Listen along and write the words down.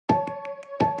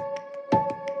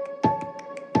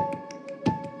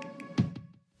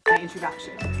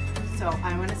introduction. So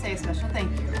I want to say a special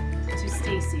thank you to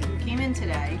Stacy, who came in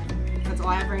today. That's all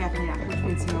I ever have in that, which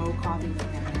means no coffee for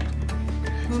him.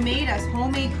 Who made us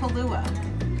homemade Kahlua.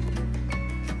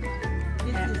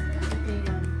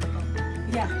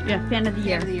 Yeah, fan of the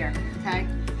year. Fan of the year, okay?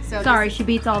 So sorry, she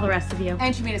beats all the rest of you.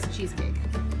 And she made us a cheesecake.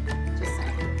 Just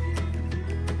saying.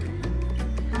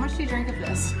 How much do you drink of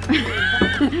this?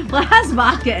 Well, it has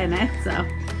vodka in it, so.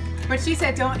 But she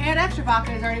said don't add extra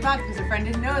vodka, there's already vodka, because her friend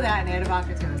didn't know that and added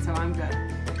vodka to it, so I'm good.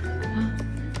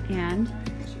 And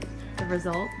the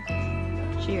result,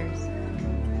 cheers.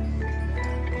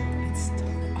 It's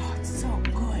so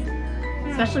good.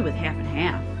 Especially with half and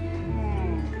half.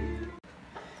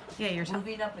 Yeah, you're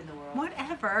moving up in the world.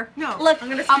 Whatever. No, look,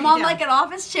 I'm on like an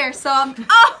office chair, so I'm.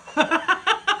 Oh!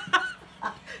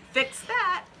 Fix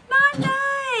that. Not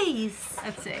nice.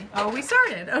 Let's see. Oh, we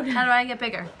started. Okay. How do I get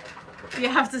bigger? You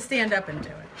have to stand up and do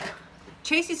it.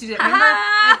 Chase used to do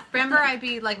it. Remember I'd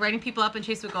be like writing people up and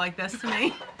Chase would go like this to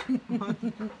me? All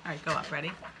right, go up.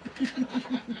 Ready?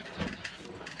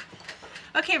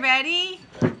 Okay, ready?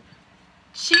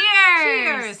 Cheers!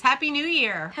 Cheers! Happy New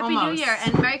Year. Happy New Year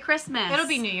and Merry Christmas. It'll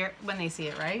be New Year when they see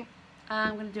it, right?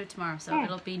 I'm going to do it tomorrow, so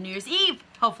it'll be New Year's Eve,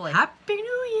 hopefully. Happy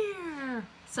New Year!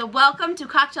 So welcome to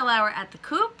Cocktail Hour at the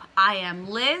Coop. I am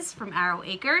Liz from Arrow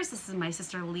Acres. This is my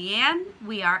sister Leanne.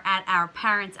 We are at our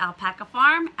parents' alpaca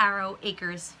farm, Arrow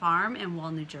Acres Farm in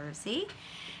Wall, New Jersey.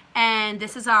 And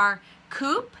this is our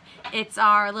coop. It's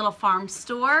our little farm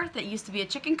store that used to be a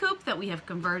chicken coop that we have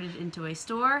converted into a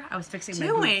store. I was fixing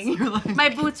my boots. My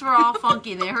boots were all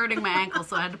funky. They're hurting my ankles,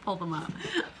 so I had to pull them up.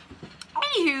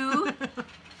 Anywho,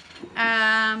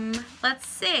 let's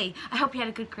see. I hope you had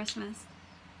a good Christmas.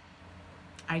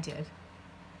 I did.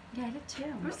 Yeah, I did too.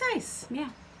 It was nice.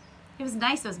 Yeah. It was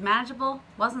nice. It was manageable.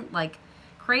 Wasn't like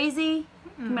crazy.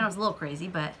 I mean, I was a little crazy,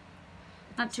 but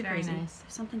not too crazy. Nice.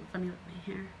 There's something funny with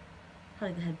my hair.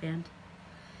 Probably the headband.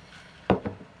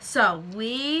 So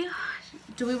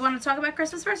do we want to talk about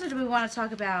Christmas first, or do we want to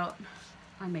talk about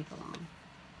our make-along?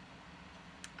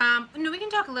 No, we can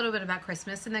talk a little bit about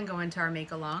Christmas and then go into our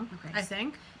make-along, Okay. I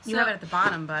think. So- You have it at the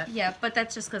bottom, but... Yeah, but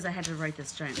that's just because I had to write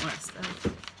this giant list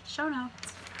of show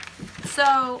notes.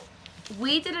 So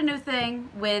we did a new thing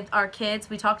with our kids.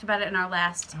 We talked about it in our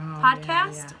last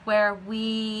podcast where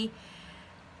we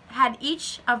had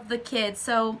each of the kids.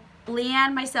 So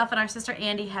Leanne, myself, and our sister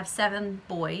Andy have 7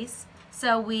 boys.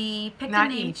 So we picked Not a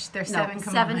name. each. There's 7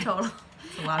 combined. 7 total.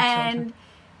 That's a lot of children.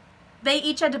 They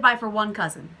each had to buy for one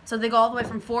cousin. So they go all the way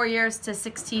from 4 years to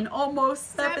 16,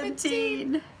 almost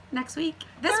 17. Next week.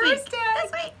 This week.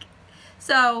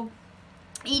 So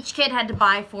each kid had to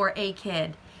buy for a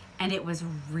kid. And it was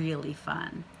really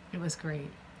fun. It was great.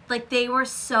 Like, they were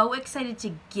so excited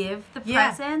to give the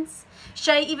presents.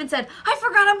 Shay even said, I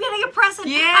forgot I'm getting a present.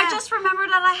 Yeah. I just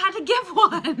remembered that I had to give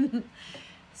one.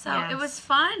 So it was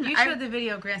fun. You showed the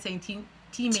video of Grant saying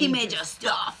teenager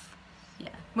stuff. Yeah.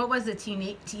 What was the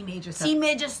teenager stuff?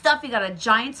 Teenager stuff. You got a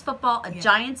Giants football, a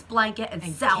Giants blanket, and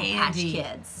Sour Patch candy.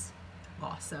 Kids.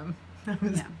 Awesome. I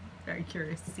was very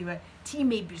curious to see what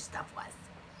teenager stuff was.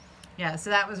 Yeah, so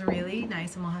that was really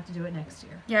nice, and we'll have to do it next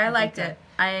year. Yeah, I liked it.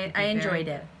 I enjoyed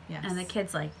it. Yes. And the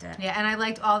kids liked it. Yeah, and I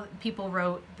liked all people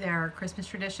wrote their Christmas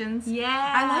traditions. Yeah.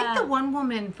 I like the one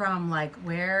woman from like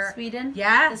where Sweden?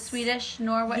 Yes. The Swedish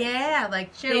Norway. Yeah, like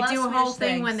She had a they lot do of a whole Swedish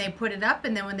thing things. when they put it up,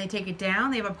 and then when they take it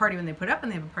down, they have a party when they put it up,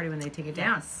 and they have a party when they take it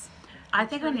down. Yes. I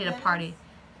think I need a party.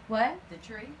 What? The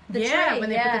tree? The yeah, tree, when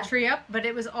they put the tree up, but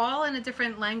it was all in a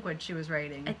different language she was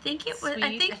writing. I think it was.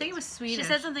 I think it was Swedish. She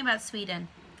said something about Sweden.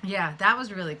 Yeah, that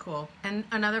was really cool. And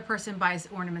another person buys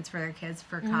ornaments for their kids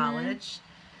for college.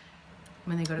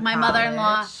 When they go to My college.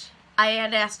 mother-in-law, I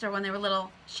had asked her when they were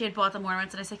little, she had bought them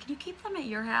ornaments, and I said, can you keep them at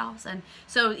your house? And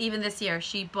so even this year,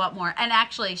 she bought more. And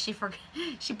actually, she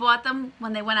bought them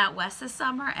when they went out west this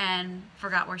summer and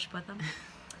forgot where she put them.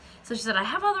 So she said, I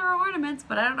have other ornaments,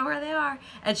 but I don't know where they are.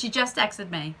 And she just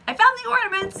texted me, I found the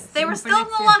ornaments. They were still in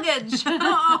the luggage.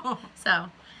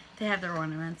 So they have their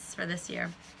ornaments for this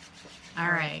year. All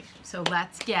right, so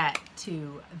let's get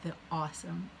to the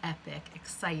awesome, epic,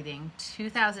 exciting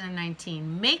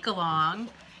 2019 make-along.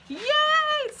 Yay!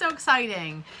 It's so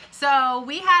exciting. So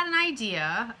we had an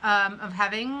idea of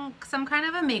having some kind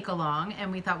of a make-along,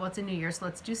 and we thought, well, it's a New Year, so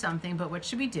let's do something, but what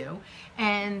should we do?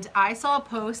 And I saw a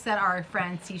post that our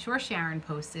friend Seashore Sharon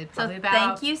posted probably about...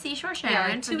 Thank you, Seashore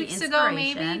Sharon, for 2 weeks ago,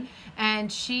 maybe.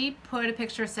 And she put a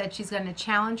picture, said she's going to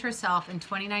challenge herself in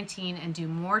 2019 and do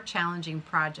more challenging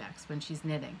projects when she's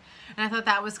knitting. And I thought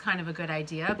that was kind of a good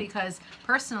idea because,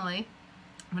 personally,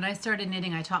 when I started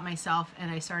knitting, I taught myself, and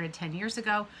I started 10 years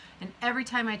ago. And every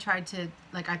time I tried to,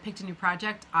 like, I picked a new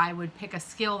project, I would pick a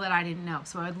skill that I didn't know.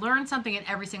 So I would learn something in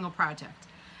every single project.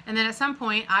 And then at some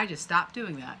point, I just stopped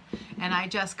doing that. And I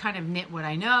just kind of knit what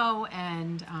I know.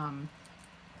 And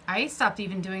I stopped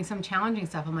even doing some challenging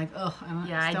stuff. I'm like, ugh,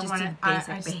 I just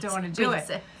don't want to do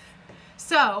it.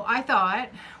 So I thought,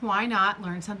 why not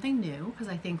learn something new? Because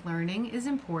I think learning is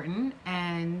important,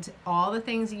 and all the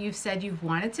things that you've said you've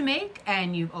wanted to make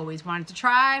and you've always wanted to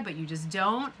try, but you just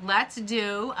don't, let's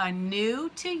do a new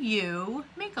to you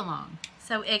make along.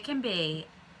 So it can be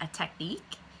a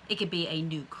technique, it could be a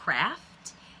new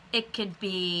craft, it could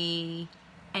be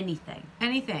anything.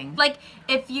 Anything. Like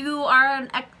if you are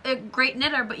a great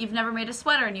knitter but you've never made a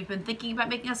sweater and you've been thinking about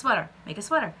making a sweater, make a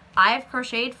sweater. I've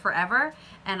crocheted forever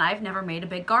and I've never made a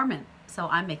big garment, so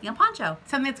I'm making a poncho.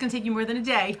 Something that's going to take you more than a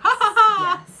day.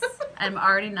 Yes. I'm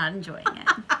already not enjoying it.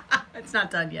 It's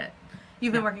not done yet.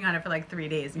 You've been working on it for like 3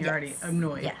 days and you're already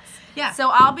annoyed. Yes. Yeah.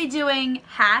 So I'll be doing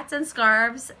hats and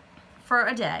scarves for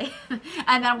a day,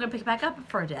 and then I'm gonna pick it back up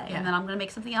for a day, and then I'm gonna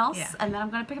make something else, and then I'm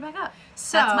gonna pick it back up.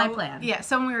 So that's my plan. Yeah.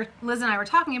 So when Liz and I were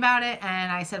talking about it, and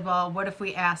I said, well, what if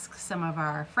we ask some of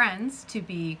our friends to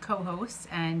be co-hosts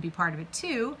and be part of it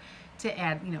too, to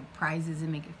add, you know, prizes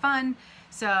and make it fun.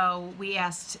 So we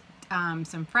asked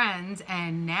some friends,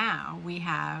 and now we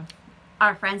have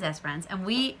our friends asked friends, and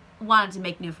we wanted to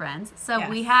make new friends. So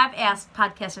we have asked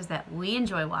podcasters that we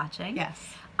enjoy watching.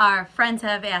 Yes. Our friends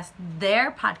have asked their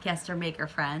podcaster maker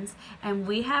friends, and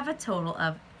we have a total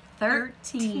of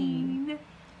 13.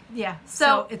 Yeah.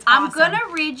 So it's I'm awesome. going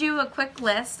to read you a quick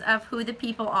list of who the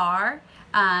people are.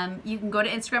 You can go to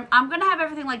Instagram. I'm going to have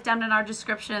everything like down in our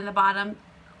description in the bottom.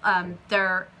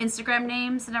 Their Instagram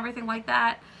names and everything like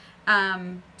that.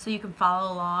 So you can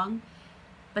follow along.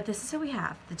 But this is who we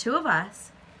have. The two of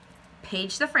us.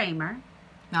 Paige the Framer.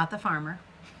 Not the farmer.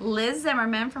 Liz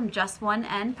Zimmerman from Just One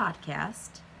End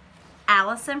Podcast.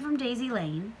 Allison from Daisy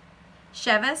Lane.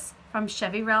 Cheves from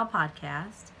Chevy Rail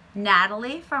Podcast.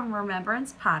 Natalie from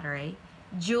Remembrance Pottery.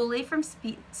 Julie from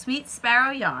Sweet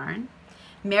Sparrow Yarn.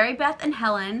 MaryBeth and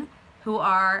Helen, who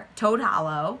are Toad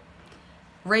Hollow.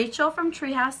 Rachel from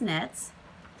Treehouse Knits.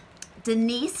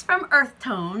 Denise from Earth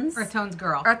Tones. Earth Tones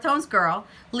Girl. Earth Tones Girl.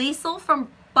 Liesl from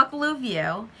Buckaloo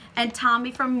View. And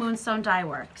Tommi from Moonstone Dye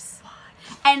Works.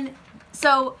 And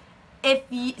so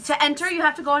to enter, you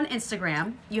have to go on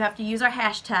Instagram. You have to use our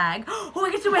hashtag. Oh,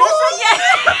 I get to do my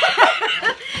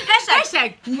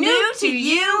hashtag. Hashtag new to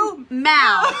you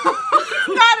mouth.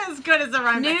 Not as good as the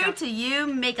rhyme. New to you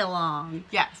make along.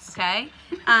 Yes. Okay.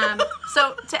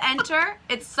 So to enter,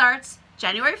 it starts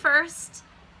January 1st.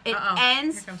 It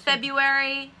ends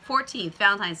February 14th,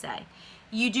 Valentine's Day.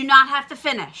 You do not have to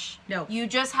finish. No. You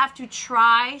just have to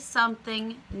try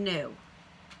something new.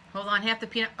 Hold on, half the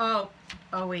peanut.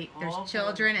 Oh wait, there's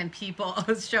children and people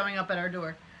showing up at our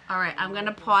door. All right, I'm going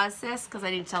to pause this because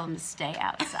I need to tell them to stay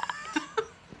outside.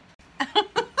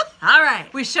 All right.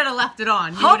 We should have left it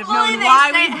on. You Hopefully would have known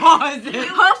why we paused it.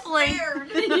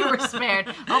 Hopefully you were spared.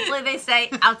 Hopefully they stay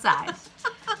outside.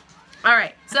 All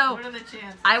right, so What are the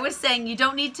chances? I was saying you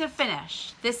don't need to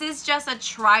finish. This is just a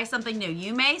try something new.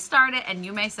 You may start it and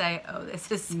you may say, oh,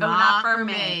 this is so not for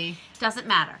me. Doesn't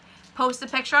matter. Post a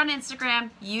picture on Instagram.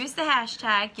 Use the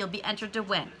hashtag. You'll be entered to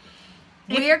win.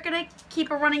 We're going to keep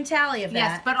a running tally of that.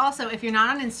 Yes, but also if you're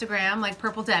not on Instagram, like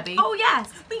Purple Debbie. Oh, yes.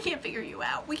 We can't figure you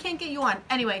out. We can't get you on.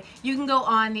 Anyway, you can go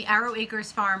on the Arrow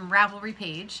Acres Farm Ravelry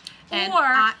page. And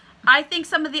or I think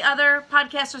some of the other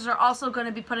podcasters are also going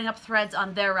to be putting up threads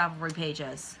on their Ravelry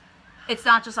pages. It's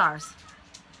not just ours.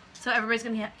 So everybody's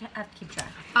going to have to keep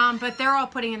track. But they're all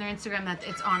putting in their Instagram that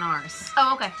it's on ours.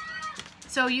 Oh, okay.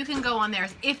 So you can go on there.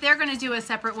 If they're going to do a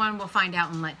separate one, we'll find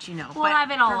out and let you know. We'll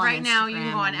have it all for on right now, you Instagram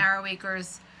can go on Arrow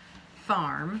Acres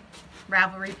Farm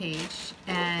Ravelry page,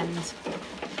 and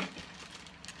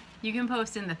you can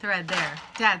post in the thread there.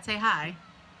 Dad, say hi.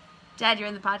 Dad, you're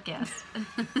in the podcast.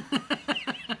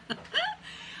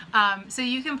 So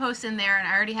you can post in there, and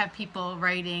I already have people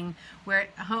writing where,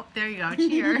 oh, there you go,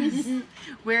 cheers,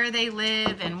 where they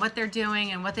live and what they're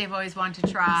doing and what they've always wanted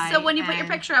to try. So when you put your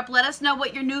picture up, let us know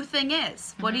what your new thing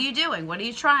is. What are you doing? What are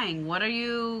you trying? What are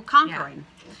you conquering?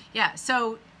 Yeah,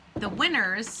 so the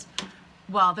winners,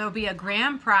 well, there'll be a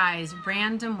grand prize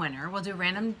random winner. We'll do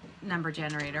random number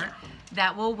generator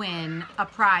that will win a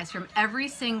prize from every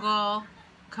single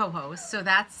co-host. So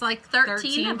that's like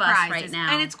 13 of us prizes right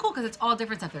now. and it's cool because it's all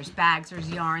different stuff. There's bags,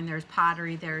 there's yarn, there's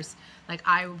pottery, there's like,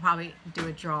 I will probably do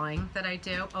a drawing that I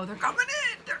do. Oh, they're coming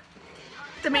in.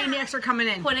 The maniacs are coming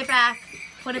in. Put it back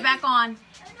on.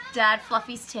 Dad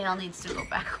Fluffy's tail needs to go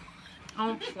back on.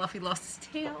 Oh, Fluffy lost his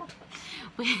tail.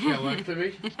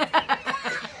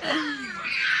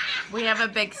 We have a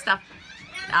big stuffed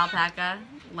alpaca,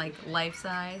 like life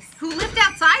size. Who lived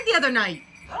outside the other night?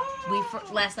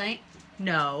 Last night.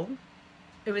 No.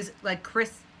 It was like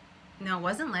Chris. No, it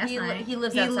wasn't last night. He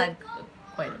lives outside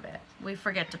quite a bit. We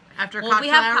forget to. After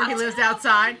cocktail hour, he lives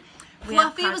outside.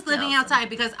 Fluffy was living outside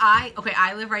because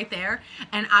I live right there,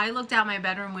 and I looked out my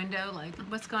bedroom window like,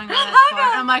 what's going on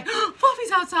outside? I'm like,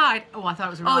 Fluffy's outside. Oh, I thought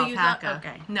it was an alpaca.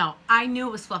 Okay. No, I knew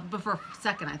it was Fluffy, but for a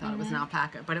second I thought it was an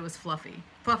alpaca, but it was Fluffy.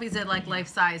 Fluffy's a like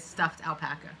life-size stuffed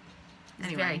alpaca.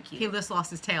 Anyway, very cute. he just lost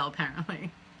his tail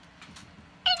apparently.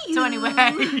 Anywho, So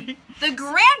anyway, the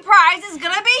grand prize is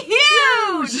gonna be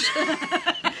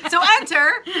huge. so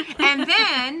enter, and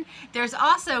then there's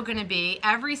also going to be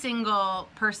every single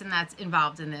person that's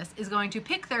involved in this is going to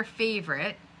pick their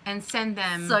favorite and send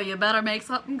them. So you better make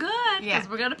something good, because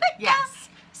we're gonna pick Yes.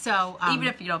 them. So Even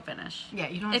if you don't finish. yeah,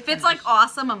 you don't. If it's like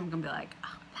awesome, I'm gonna be like,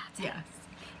 oh, that's it. yes.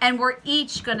 And we're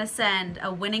each gonna send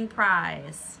a winning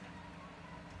prize.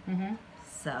 Mm-hmm.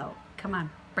 So come on,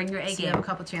 bring your A So you game. have a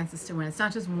couple chances to win. It's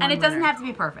not just one. And it doesn't winner. have to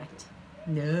be perfect.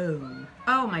 No.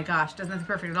 Oh my gosh, doesn't have to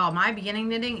be perfect at all. My beginning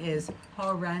knitting is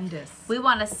horrendous. We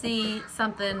want to see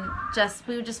something.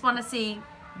 We just want to see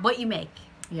what you make.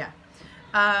 Yeah.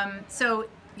 So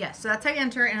yeah, so that's how you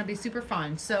enter, and it'll be super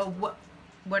fun. So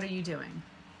what are you doing?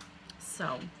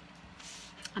 So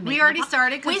We already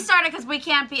started. We started because we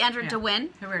can't be entered to win.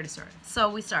 We already started. So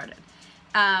we started.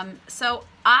 So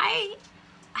I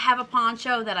have a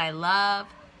poncho that I love.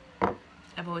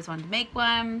 I've always wanted to make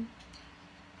one.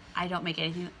 I don't make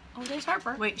anything. Oh, there's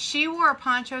Harper. Wait, she wore a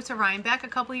poncho to Rhinebeck a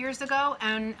couple years ago,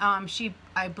 and she,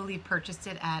 I believe, purchased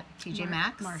it at TJ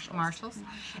Maxx, Marshalls.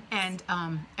 And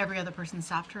every other person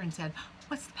stopped her and said,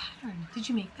 "What's the pattern? Did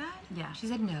you make that?" Yeah. She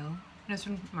said no. And it was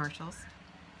from Marshalls.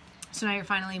 So now you're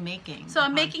finally making. So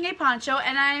I'm making a poncho,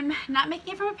 and I'm not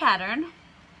making it from a pattern.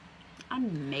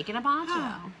 I'm making a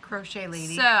poncho. Crochet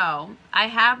lady. So I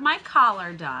have my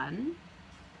collar done.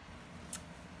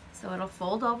 So it'll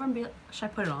fold over and be. Should I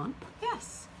put it on?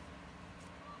 Yes.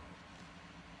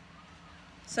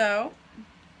 So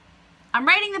I'm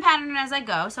writing the pattern as I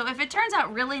go. So if it turns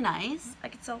out really nice, I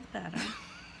can sell the pattern.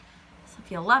 So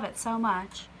if you love it so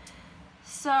much.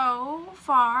 So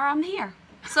far, I'm here.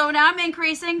 So now I'm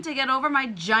increasing to get over my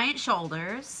giant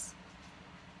shoulders.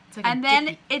 It's like And a then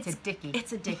dickie. it's a dickie.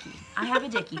 It's a dickie. I have a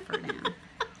dickie for now.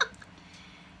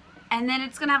 And then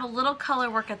it's gonna have a little color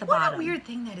work at the bottom. What a weird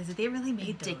thing that is. That they really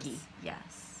made those. Dickie,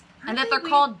 yes. Aren't And that they they're weird?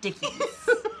 called dickies.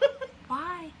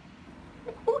 Why?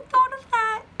 Who thought of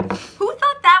that? Who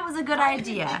thought that was a good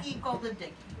idea? Dickie called a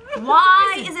dickie.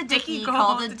 Why is a dickie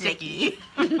called a dickie?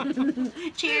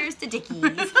 Cheers to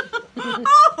dickies.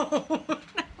 Oh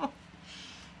no.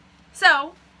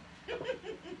 So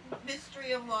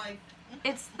Mystery of life.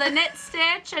 it's the knit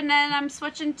stitch, and then I'm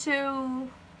switching to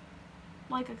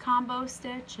like a combo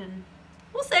stitch, and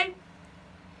we'll see.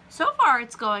 So far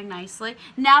it's going nicely.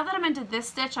 Now that I'm into this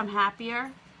stitch, I'm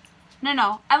happier.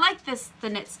 No, I like the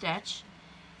knit stitch,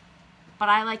 but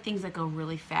I like things that go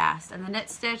really fast, and the knit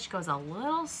stitch goes a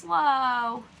little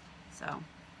slow. So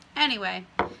anyway,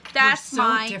 that's We're so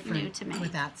my different new to me.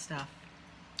 with that stuff.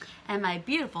 And my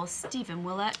beautiful Stephen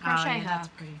Willett crochet yeah, hook. that's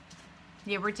pretty.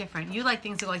 Yeah, we're different. You like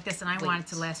things that go like this, and I want it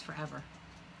to last forever.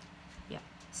 Yeah.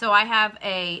 So I have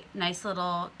a nice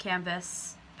little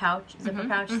canvas pouch, zipper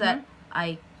pouch that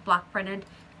I block printed,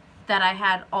 that I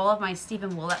had all of my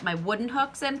Stephen Willett, my wooden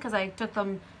hooks in, because I took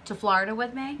them to Florida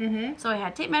with me. So I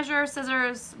had tape measure,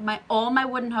 scissors, all my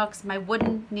wooden hooks, my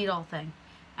wooden needle thing,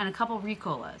 and a couple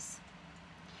Ricolas.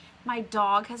 My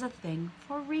dog has a thing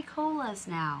for Ricolas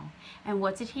now. And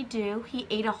what did he do? He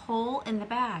ate a hole in the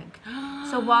bag.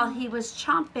 So while he was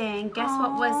chomping, guess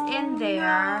what was in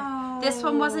there? no. This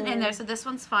one wasn't in there, so this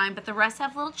one's fine, but the rest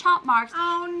have little chomp marks.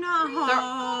 Oh no. They're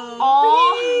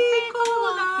all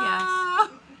Ricola.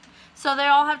 Yes. So they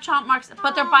all have chomp marks,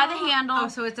 but they're by the handle. Oh,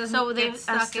 so it doesn't So they get are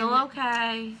stuck still in-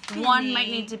 okay. Finny. One might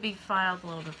need to be filed a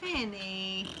little bit.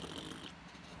 Finny.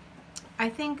 I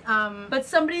think But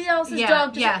somebody else's Yeah,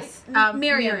 dog just yes,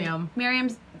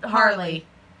 Miriam's Harley. Harley.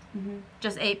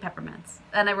 Just ate peppermints.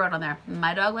 And I wrote on there,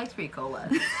 my dog likes Ricola.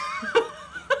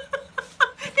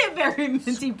 They have very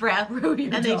minty breath, and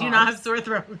they do not have sore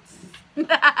throats.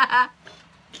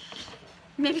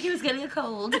 Maybe he was getting a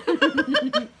cold.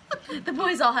 The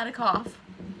boys all had a cough.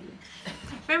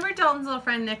 Remember Dalton's little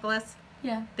friend Nicholas?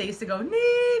 Yeah. They used to go,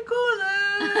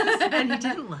 Nicholas! And he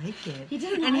didn't like it. He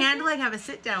didn't And he like had to like have a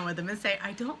sit down with him and say,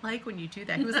 I don't like when you do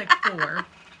that. He was like 4.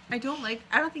 I don't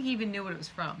think he even knew what it was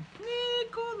from.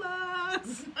 Nicholas!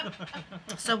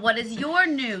 So what is your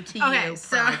new to you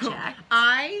project?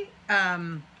 I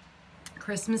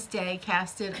Christmas Day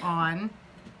casted on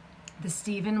the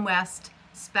Stephen West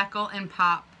Speckle and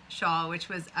Pop shawl, which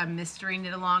was a mystery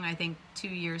knit along, I think 2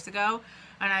 years ago,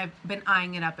 and I've been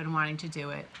eyeing it up and wanting to do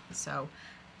it. So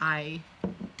I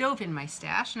dove in my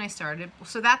stash and I started.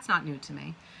 So that's not new to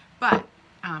me, but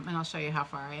and I'll show you how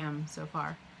far I am so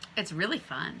far. It's really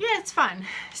fun. Yeah, it's fun.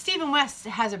 Stephen West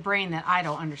has a brain that I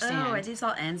don't understand. Oh, are these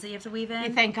all ends that you have to weave in? Yeah,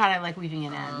 thank God I like weaving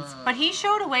in ends. But he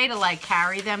showed a way to like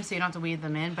carry them so you don't have to weave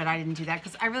them in, but I didn't do that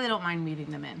because I really don't mind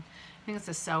weaving them in. I think it's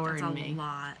a sewer in me. That's a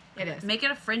lot. It is. Make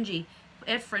it a fringy.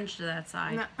 Add fringe to that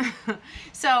side. No.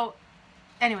 So,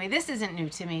 anyway, this isn't new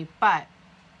to me, but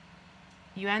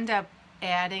you end up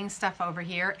adding stuff over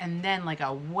here and then like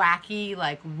a wacky,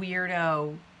 like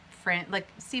weirdo, like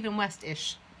Stephen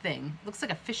West-ish thing. Looks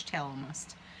like a fishtail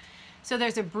almost. So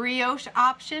there's a brioche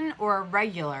option or a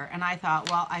regular, and I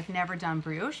thought, well, I've never done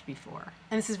brioche before.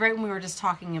 And this is right when we were just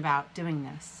talking about doing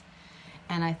this.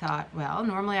 And I thought, well,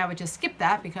 normally I would just skip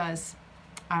that because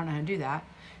I don't know how to do that.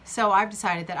 So I've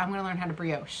decided that I'm going to learn how to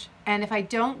brioche. And if I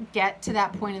don't get to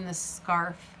that point in the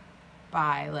scarf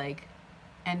by like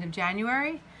end of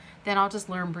January, then I'll just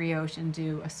learn brioche and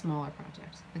do a smaller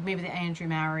project. Like maybe the Andrew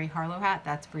Mary Harlow hat,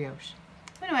 that's brioche.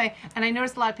 Anyway, and I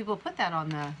noticed a lot of people put that on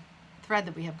the thread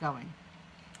that we have going.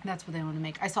 That's what they want to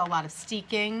make. I saw a lot of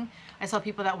steeking. I saw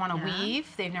people that want to weave.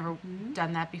 They've never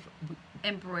done that before.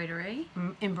 Embroidery.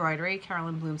 Embroidery.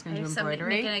 Carolyn Bloom's going to do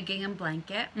embroidery. Making a gingham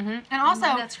blanket. And also,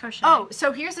 that's crochet. oh,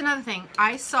 so here's another thing.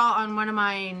 I saw on one of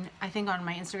mine, I think on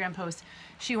my Instagram post,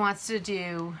 she wants to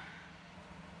do,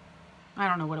 I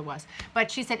don't know what it was, but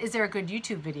she said, is there a good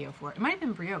YouTube video for it? It might have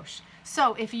been brioche.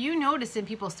 So if you notice in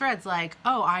people's threads, like,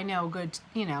 oh, I know good,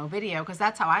 you know, video, because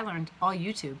that's how I learned all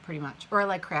YouTube pretty much. Or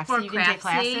like Craftsy, you can take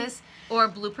classes. Or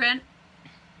Blueprint,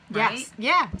 right? Yes,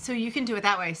 yeah, so you can do it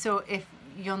that way. So if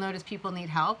you'll notice people need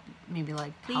help, maybe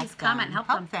like please comment, help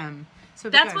them.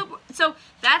 So that's so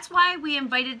that's why we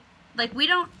invited, like we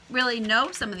don't really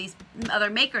know some of these other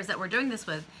makers that we're doing this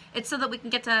with. It's so that we can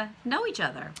get to know each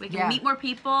other. We can meet more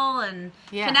people and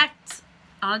connect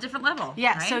on a different level.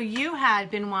 Yeah, right? so you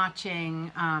had been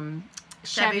watching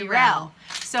Cheves.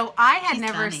 So I had She's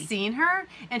never funny. seen her,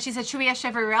 and she said, should we ask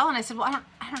Cheves? And I said, well,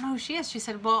 I don't know who she is. She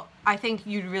said, well, I think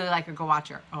you'd really like her. Go watch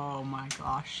her. Oh my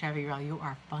gosh, Cheves, you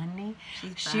are funny.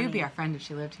 She would be our friend if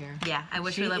she lived here. Yeah, I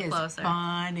wish we lived closer. She is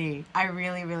funny. I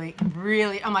really, really,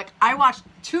 really, I'm like, I watched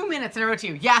 2 minutes and I wrote to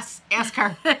you. Yes, ask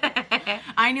her.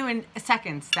 I knew in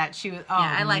seconds that she was, oh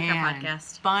yeah, I like man, her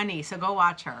podcast. Funny, so go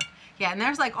watch her. Yeah, and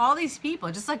there's like all these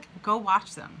people, just like go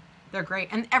watch them. They're great.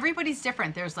 And everybody's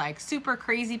different. There's like super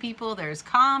crazy people, there's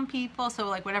calm people, so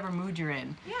like whatever mood you're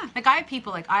in. Yeah. Like I have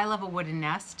people like I Love a Wooden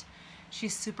Nest.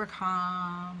 She's super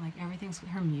calm, like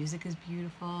her music is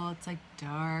beautiful. It's like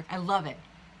dark. I love it.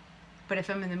 But if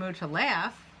I'm in the mood to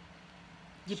laugh,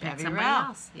 You pick Cheves somebody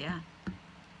else. Yeah.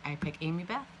 I pick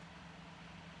MaryBeth.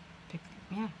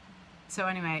 Yeah. So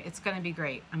anyway, it's going to be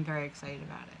great. I'm very excited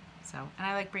about it. So, and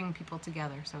I like bringing people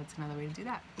together, so it's another way to do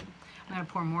that. I'm going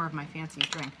to pour more of my fancy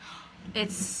drink.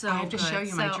 It's so I have to show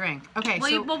you my drink. Okay,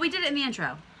 well, so... we did it in the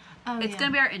intro. Oh, it's going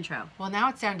to be our intro. Well, now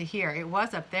it's down to here. It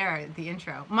was up there at the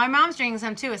intro. My mom's drinking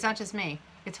some too. It's not just me.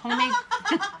 It's homemade.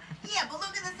 Yeah, but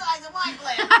look at the size of my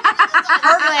glass. Look at the size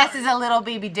Her of glass is a little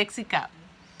baby Dixie cup.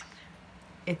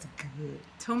 It's good.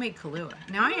 It's homemade Kahlua.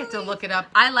 Now I have to look it up.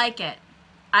 I like it.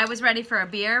 I was ready for a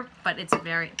beer, but it's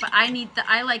very. But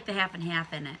I like the half and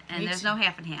half in it, and there's no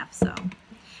half and half. So,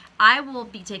 I will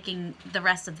be taking the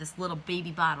rest of this little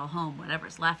baby bottle home,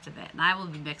 whatever's left of it, and I will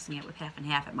be mixing it with half and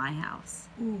half at my house.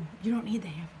 Ooh, you don't need the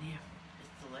half and half.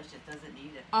 It's delicious. Doesn't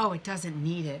need it. Oh, it doesn't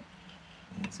need it.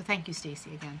 So thank you,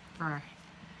 Stacy, again for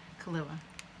Kahlua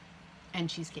and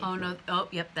cheesecake. Oh no! Oh,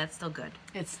 yep, that's still good.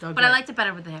 It's still good. But I liked it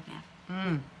better with the half and half.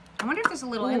 I wonder if there's a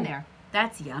little in there.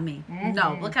 That's yummy.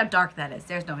 No, look how dark that is.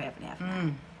 There's no half and half. In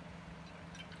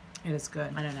that. It is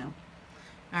good. I don't know.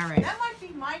 All right. That might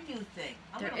be my new thing.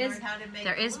 I'm going to learn how to make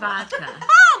there is Kahlua. vodka.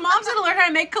 Oh, Mom's gonna learn how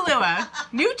to make Kahlua.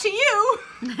 New to you.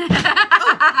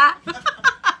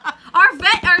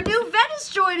 Our new vet is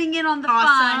joining in on the fun.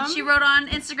 Awesome. She wrote on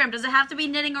Instagram, does it have to be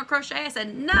knitting or crochet? I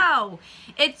said, no.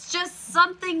 It's just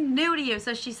something new to you.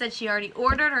 So she said she already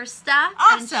ordered her stuff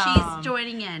Awesome. and she's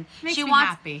joining in. Makes she me wants,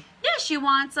 happy. Yeah, she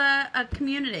wants a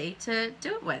community to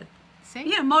do it with. See?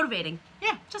 You know, motivating.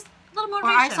 Yeah. Just a little Or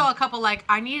motivation. I saw a couple like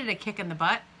I needed a kick in the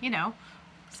butt, you know.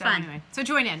 So Fun. anyway, so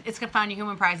join in. It's gonna find you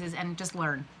human prizes and just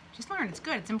learn. Just learn. It's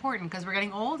good. It's important because we're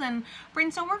getting old and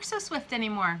brains don't work so swift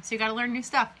anymore. So you got to learn new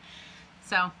stuff.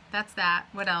 So that's that.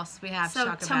 What else we have to talk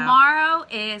about? So tomorrow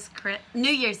is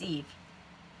New Year's Eve.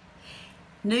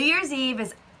 New Year's Eve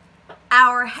is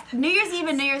our New Year's Eve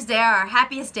and New Year's Day are our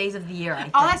happiest days of the year. I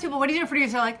think. I'll ask people, what are you doing for New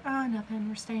Year's? They're like, oh, nothing.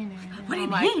 We're staying there. What do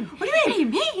you I'm mean? like, What do you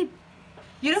mean?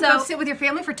 You don't So- go sit with your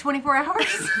family for 24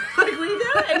 hours? Like we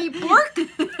do? And eat pork?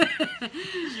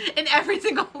 In every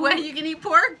single way you can eat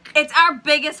pork? It's our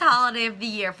biggest holiday of the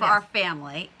year for Yes. our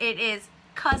family. It is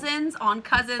cousins, on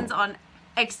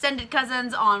extended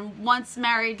cousins, on once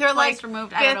married, They're twice like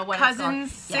removed. I don't know what it's cousins,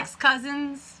 called. 6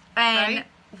 cousins. And right?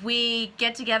 we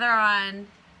get together on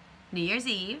New Year's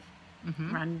Eve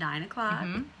around 9 o'clock.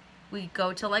 We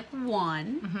go till like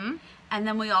 1. And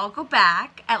then we all go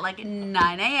back at like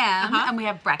 9 a.m. And we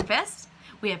have breakfast.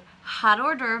 We have hot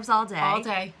hors d'oeuvres all day. All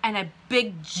day. And a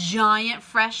big, giant,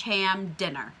 fresh ham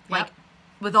dinner. Yep. Like,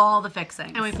 with all the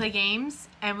fixings. And we play games,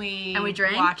 and we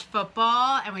drink. watch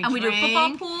football, and we do drink.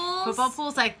 football pools. Football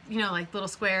pools, like, you know, like little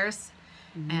squares.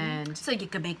 And So you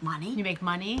can make money. you make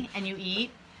money, and you eat.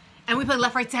 And we play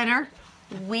left, right, center.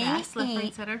 We Yes, left, right,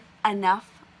 eat center. enough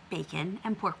bacon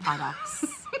and pork products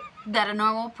that a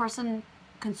normal person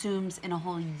consumes in a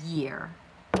whole year.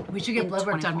 We should get In blood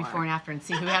work done 24. before and after and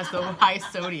see who has the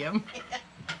highest sodium.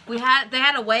 They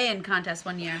had a weigh-in contest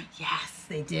one year, Yes,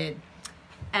 they did.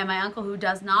 and my uncle, who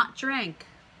does not drink,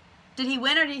 did he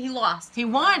win or did he lost? He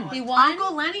won. He won?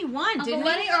 Uncle Lenny won, Uncle didn't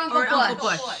Lenny he? or Uncle Uncle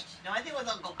Butch? Bush? No, I think it was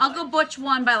Uncle Butch. Uncle Butch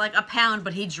won by like a pound,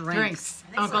 but he drinks. Drinks. I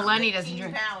think it Uncle was Lenny doesn't 15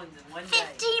 drink. pounds in one day.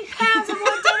 15 pounds in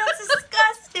one day. That's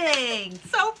disgusting.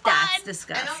 So fun. That's And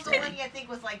disgusting. Uncle Lenny, I think,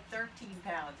 was like 13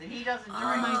 pounds, and he doesn't drink.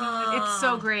 Oh my God. It's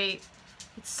so great.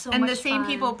 It's so And much the same fun.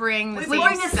 people bring the We same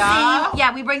bring the stuff. same.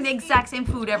 Yeah, we bring the exact same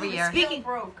food every year. Speaking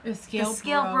broke. The scale, The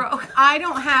scale broke. I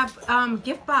don't have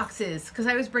gift boxes because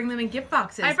I always bring them in gift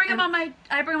boxes. I bring them on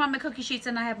my cookie sheets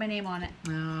and I have my name on it.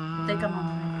 They come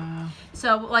on.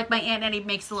 So like my Aunt Nettie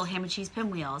makes the little ham and cheese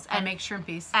pinwheels, I and make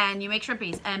shrimpies. and you make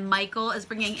shrimpies, and Michael is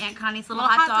bringing Aunt Connie's little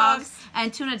Little hot hot dogs, dogs.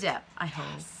 and tuna dip. I hope.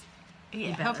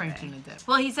 Yeah, better he'll bring be. tuna dip.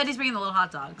 Well, he said he's bringing the little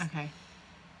hot dogs. Okay.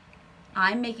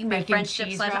 I'm making my Bacon French dip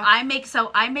cheese slice. wrap? I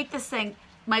make this thing.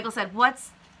 Michael said,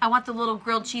 I want the little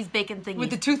grilled cheese bacon thingies.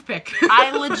 With the toothpick.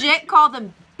 I legit call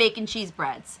them bacon cheese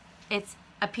breads. It's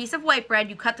a piece of white bread.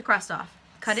 You cut the crust off.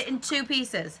 Cut it in 2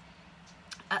 pieces.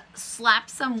 Slap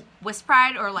some Swiss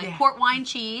Pride or like Yeah. port wine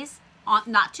cheese on,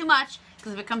 not too much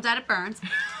because if it comes out it burns.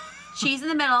 Cheese in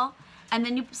the middle, and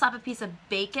then you slap a piece of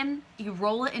bacon. You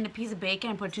roll it in a piece of bacon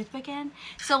and put a toothpick in.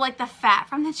 So like the fat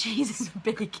from the cheese and the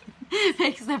bacon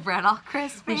makes the bread all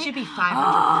crispy. We should be 500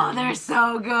 Oh, pounds. they're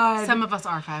so good. Some of us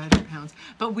are 500 pounds,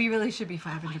 but we really should be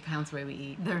 500 pounds the way we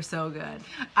eat. They're so good.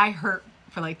 I hurt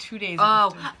for like 2 days.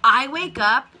 Oh, after. I wake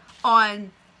up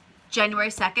on January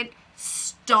 2nd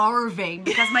starving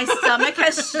because my stomach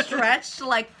has stretched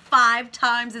like 5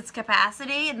 times its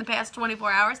capacity in the past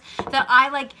 24 hours that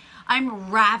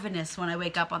I'm ravenous when I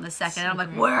wake up on the 2nd. And I'm like,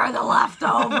 great. where are the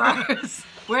leftovers?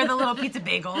 Where are the little pizza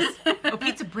bagels? Oh,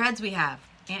 pizza breads we have.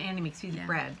 Aunt Annie makes pizza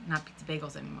bread, not pizza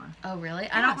bagels anymore. Oh, really?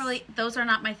 I don't Yes. really, those are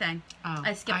not my thing. Oh,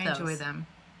 I skip I those. enjoy them.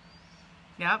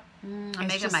 Yep. I'm It's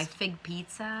making just- my fig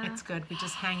pizza. It's good. We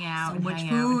just hang out So and much hang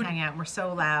out food. and hang out. And we're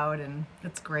so loud and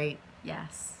it's great.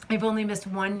 Yes. I've only missed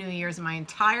 1 New Year's in my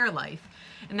entire life.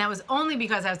 And that was only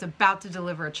because I was about to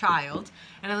deliver a child.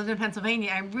 And I lived in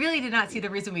Pennsylvania. I really did not see the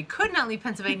reason we could not leave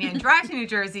Pennsylvania and drive to New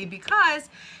Jersey because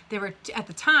there were, at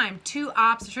the time, 2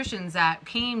 obstetricians that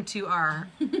came to our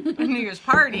New Year's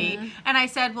party. And I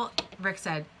said, well, Rick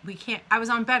said, we can't. I was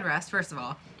on bed rest, first of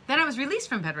all. Then I was released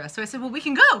from bed rest. So I said, well, we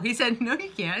can go. He said, no, you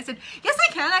can't. I said, yes,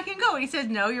 I can go. And he said,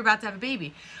 no, you're about to have a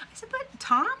baby. I said, but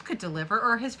Tom could deliver,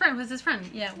 or his friend, was his friend?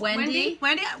 Yeah, Wendy.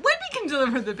 Wendy can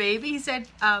deliver the baby. He said,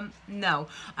 no.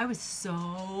 I was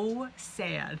so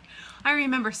sad. I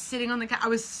remember sitting on the couch. I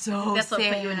was so That's sad.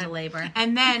 what put you into labor.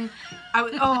 And then,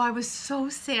 I was so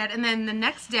sad. And then the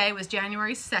next day was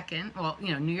January 2nd. Well,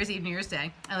 New Year's Eve, New Year's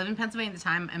Day. I lived in Pennsylvania at the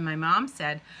time, and my mom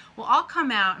said, well, I'll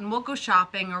come out and we'll go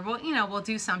shopping, or we'll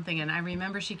do something. And I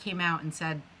remember she came out and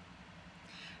said,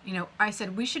 I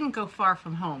said, we shouldn't go far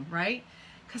from home, right?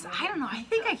 Because I don't know, I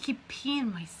think I keep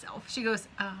peeing myself. She goes,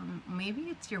 maybe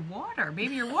it's your water.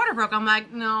 Maybe your water broke. I'm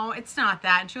like, no, it's not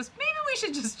that. And she goes, maybe we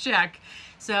should just check.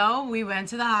 So we went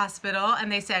to the hospital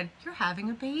and they said, you're having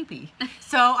a baby.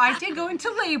 So I did go into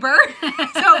labor.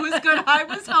 So it was good. I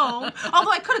was home.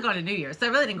 Although I could have gone to New Year's. So I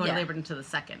really didn't go to labor until the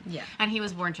 2nd. Yeah. And he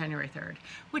was born January 3rd,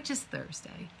 which is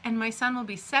Thursday. And my son will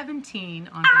be 17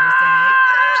 on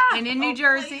Thursday. And in New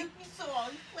Jersey.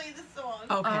 Play the song.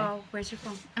 Okay. Oh, where's your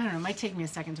phone? I don't know. It might take me a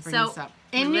second to bring So, this up.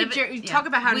 we In New live- Jersey, yeah. talk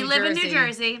about how We New live in Jersey, New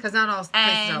Jersey, because not all places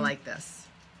are and- like this.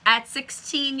 At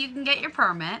 16, you can get your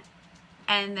permit,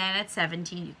 and then at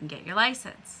 17, you can get your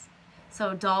license.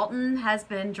 So Dalton has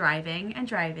been driving and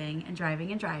driving and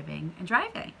driving and driving and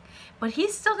driving. But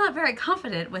he's still not very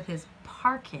confident with his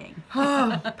parking.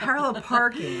 Parallel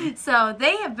parking. So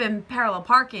they have been parallel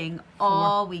parking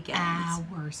all weekend.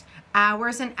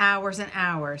 Hours and hours and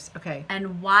hours. Okay.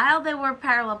 And while they were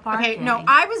parallel parking... Okay, no,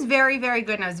 I was very, very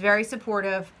good and I was very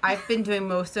supportive. I've been doing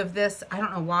most of this. I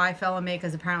don't know why I fell on me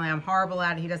because apparently I'm horrible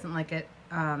at it. He doesn't like it.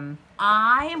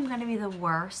 I am going to be the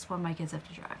worst when my kids have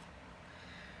to drive.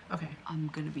 Okay. I'm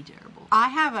going to be terrible. I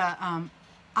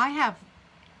have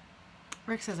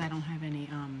Rick says I don't have any,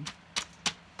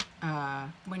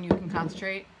 when you can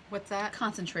concentrate. What's that?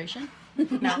 Concentration.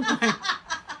 No.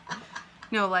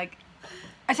 No, like,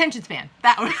 attention span.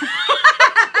 That one.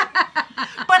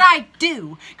 But I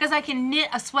do, because I can knit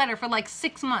a sweater for like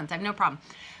 6 months. I have no problem.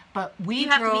 But You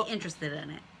have to be interested in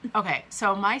it. Okay,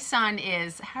 so my son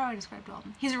is, how do I describe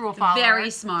Dalton? He's a rule follower. Very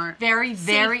smart. Very,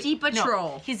 very. Safety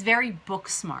patrol. No, he's very book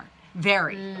smart.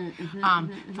 Very.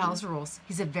 Follows the rules.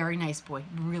 He's a very nice boy.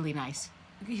 Really nice.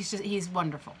 He's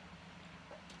wonderful.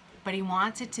 But he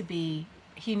wants it to be,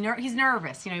 he's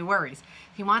nervous, he worries.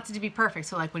 He wants it to be perfect.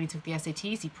 So like when he took the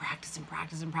SATs, he practiced and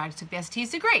practiced and practiced, took the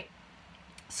SATs, did great.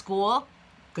 School,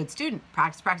 good student,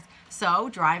 practice, practice. So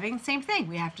driving, same thing.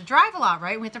 We have to drive a lot,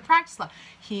 right? We have to practice a lot.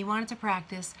 He wanted to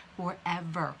practice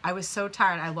forever. I was so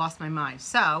tired, I lost my mind.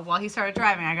 So while he started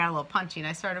driving, I got a little punchy and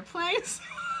I started playing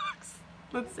songs.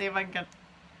 Let's see if I can get...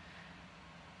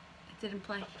 It didn't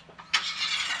play.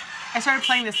 I started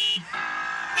playing this.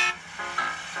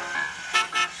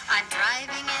 I'm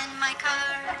driving in my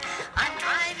car. I'm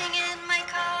driving in my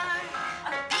car.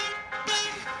 Beep,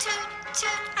 beep, toot, toot.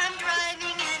 I'm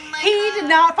driving in my car. He did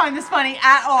not find this funny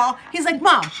at all. He's like,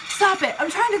 Mom, stop it. I'm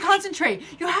trying to concentrate.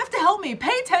 You have to help me.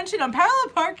 Pay attention. I'm parallel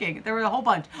parking. There were a whole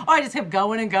bunch. Oh, I just kept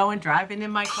going and going, driving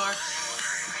in my car.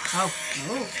 Oh.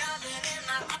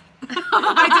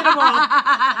 I did them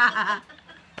all.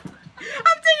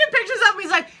 I'm taking pictures of him. He's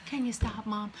like, can you stop,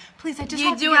 Mom? Please, I just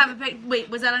You do have a page. Wait,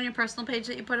 was that on your personal page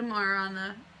that you put him, or on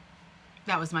the...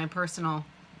 That was my personal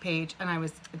page, and that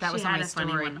was on my story.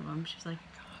 Funny one of them. She was like,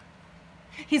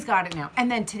 He's got it now. And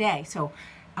then today, so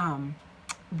and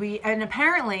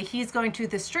apparently he's going to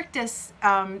the strictest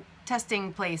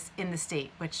testing place in the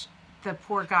state, which the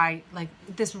poor guy, like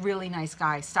this really nice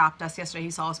guy, stopped us yesterday. He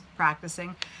saw us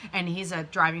practicing, and he's a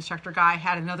driving instructor guy,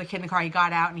 had another kid in the car. He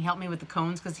got out and he helped me with the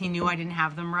cones because he knew I didn't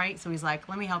have them right. So he's like,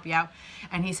 let me help you out.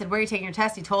 And he said, where are you taking your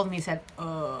test? He told him, he said,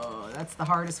 oh, that's the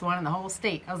hardest one in the whole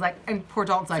state. I was like, and poor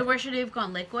Dalton's like, so where should he have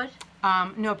gone? Lakewood?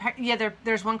 No, yeah,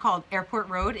 there's one called Airport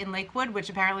Road in Lakewood, which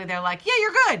apparently they're like, yeah,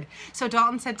 you're good. So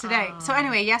Dalton said today. So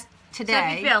anyway, today. So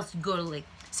if he fails, go to Lakewood.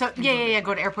 So yeah,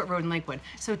 go to Airport Road in Lakewood.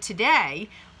 So today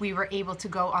we were able to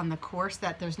go on the course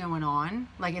that there's no one on.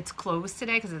 Like it's closed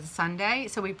today because it's a Sunday.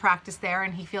 So we practiced there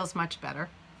and he feels much better.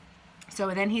 So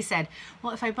then he said,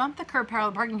 well, if I bump the curb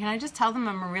parallel parking, can I just tell them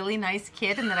I'm a really nice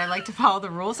kid and that I like to follow the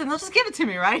rules and they'll just give it to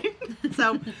me, right?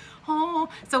 So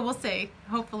we'll see.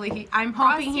 Hopefully I'm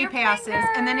hoping he passes. Fingers.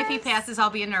 And then if he passes, I'll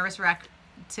be a nervous wreck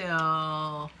till,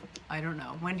 I don't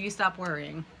know. When do you stop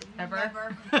worrying? Ever?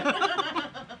 Never.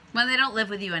 When they don't live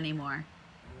with you anymore.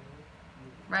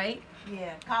 Right?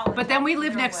 Yeah, college. But then we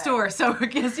live next door, so I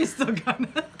guess you still gonna.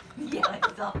 Yeah,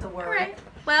 it's off to work. Right.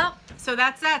 Well, So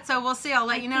that's that. So we'll see. I'll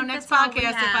let you know think next that's all we podcast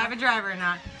if I have. have a driver or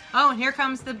not. Oh, and here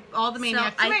comes all the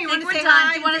maniacs. I Come here, you think want we're to say done.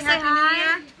 hi? Do you wanna and say Happy New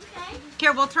hi? Year?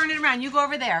 Here, we'll turn it around. You go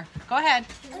over there. Go ahead.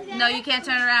 no, you can't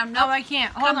turn around. No, Nope. I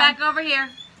can't. Hold Come on. back over here.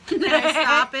 Can I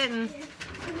stop it? And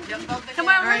Come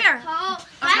over right. here.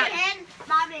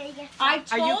 I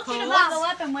Are you told you to cold? bundle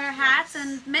up and wear hats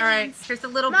and mittens. all right. Here's the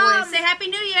little Mom. boys. Say Happy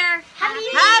New Year. Happy New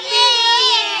Year!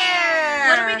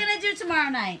 What are we going to do tomorrow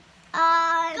night?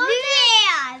 New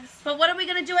Year's. But what are we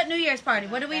going to do at New Year's party?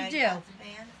 What do we do? Band.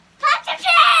 Happy New Year!